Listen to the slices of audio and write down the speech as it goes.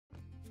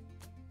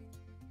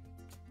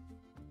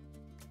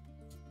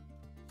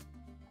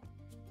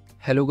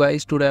Hello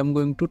guys, today I'm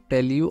going to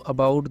tell you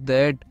about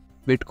that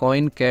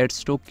Bitcoin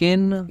CATS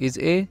token is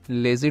a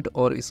legit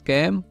or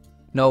scam.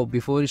 Now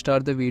before we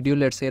start the video,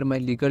 let's share my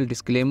legal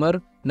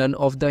disclaimer. None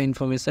of the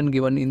information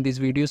given in this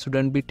video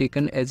shouldn't be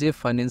taken as a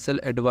financial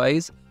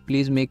advice.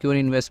 Please make your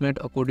investment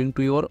according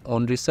to your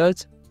own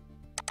research.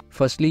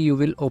 Firstly, you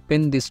will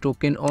open this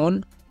token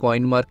on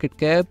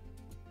CoinMarketCap.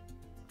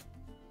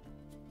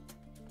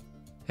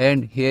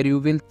 And here you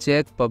will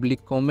check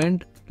public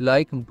comment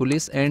like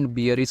bullish and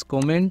bearish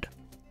comment.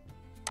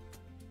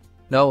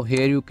 Now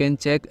here you can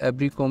check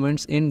every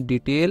comments in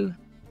detail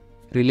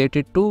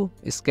related to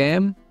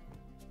scam.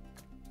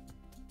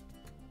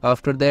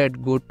 After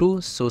that, go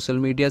to social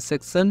media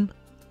section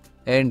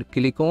and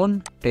click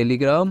on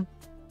Telegram.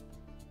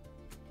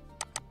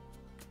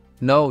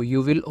 Now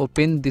you will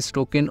open this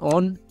token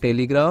on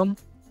Telegram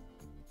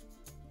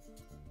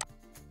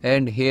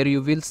and here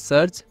you will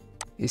search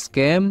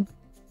scam.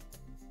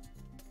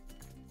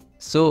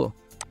 So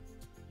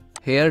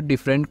here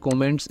different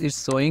comments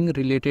is showing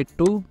related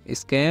to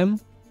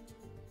scam.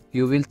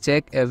 You will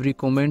check every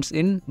comments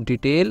in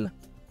detail.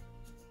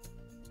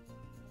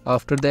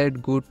 After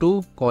that, go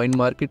to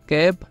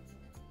CoinMarketCap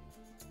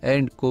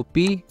and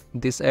copy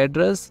this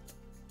address.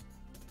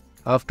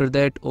 After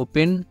that,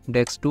 open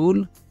Dex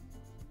tool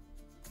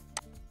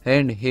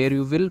and here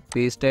you will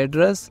paste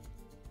address.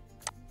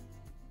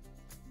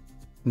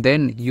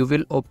 Then you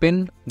will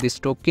open this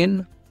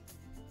token.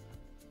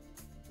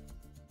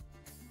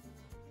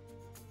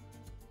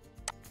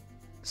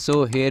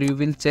 So here you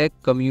will check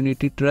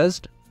community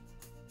trust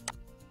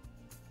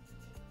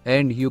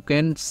and you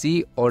can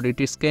see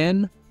audit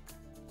scan.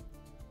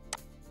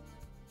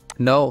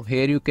 Now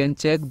here you can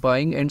check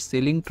buying and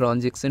selling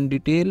transaction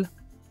detail.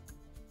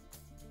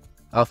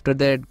 After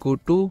that, go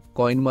to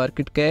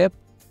CoinMarketCap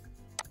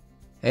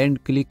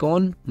and click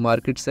on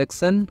market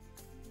section.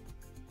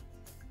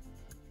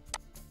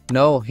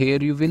 Now here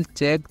you will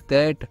check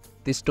that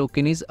this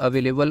token is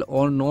available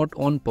or not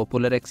on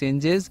popular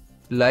exchanges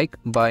like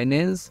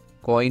Binance,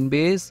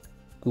 Coinbase,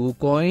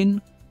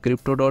 KuCoin,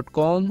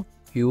 Crypto.com,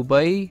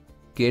 Huobi,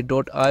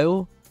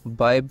 Gate.io,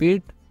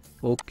 Bybit,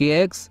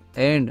 OKX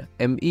and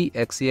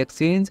MEXC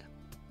exchange.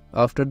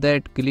 After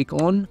that, click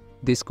on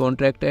this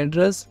contract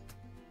address.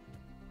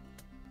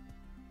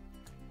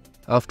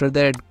 After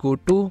that, go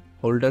to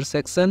holder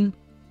section.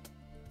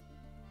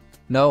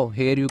 Now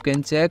here you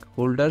can check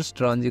holders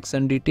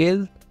transaction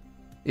details.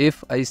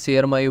 If I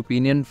share my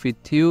opinion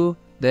with you,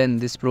 then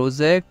this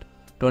project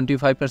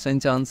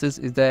 25% chances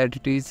is that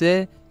it is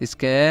a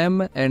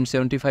scam and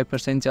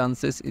 75%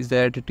 chances is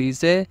that it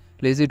is a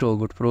legit or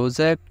good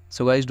project.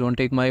 So guys, don't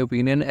take my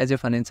opinion as a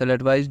financial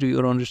advice. Do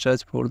your own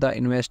research for the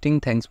investing.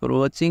 Thanks for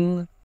watching.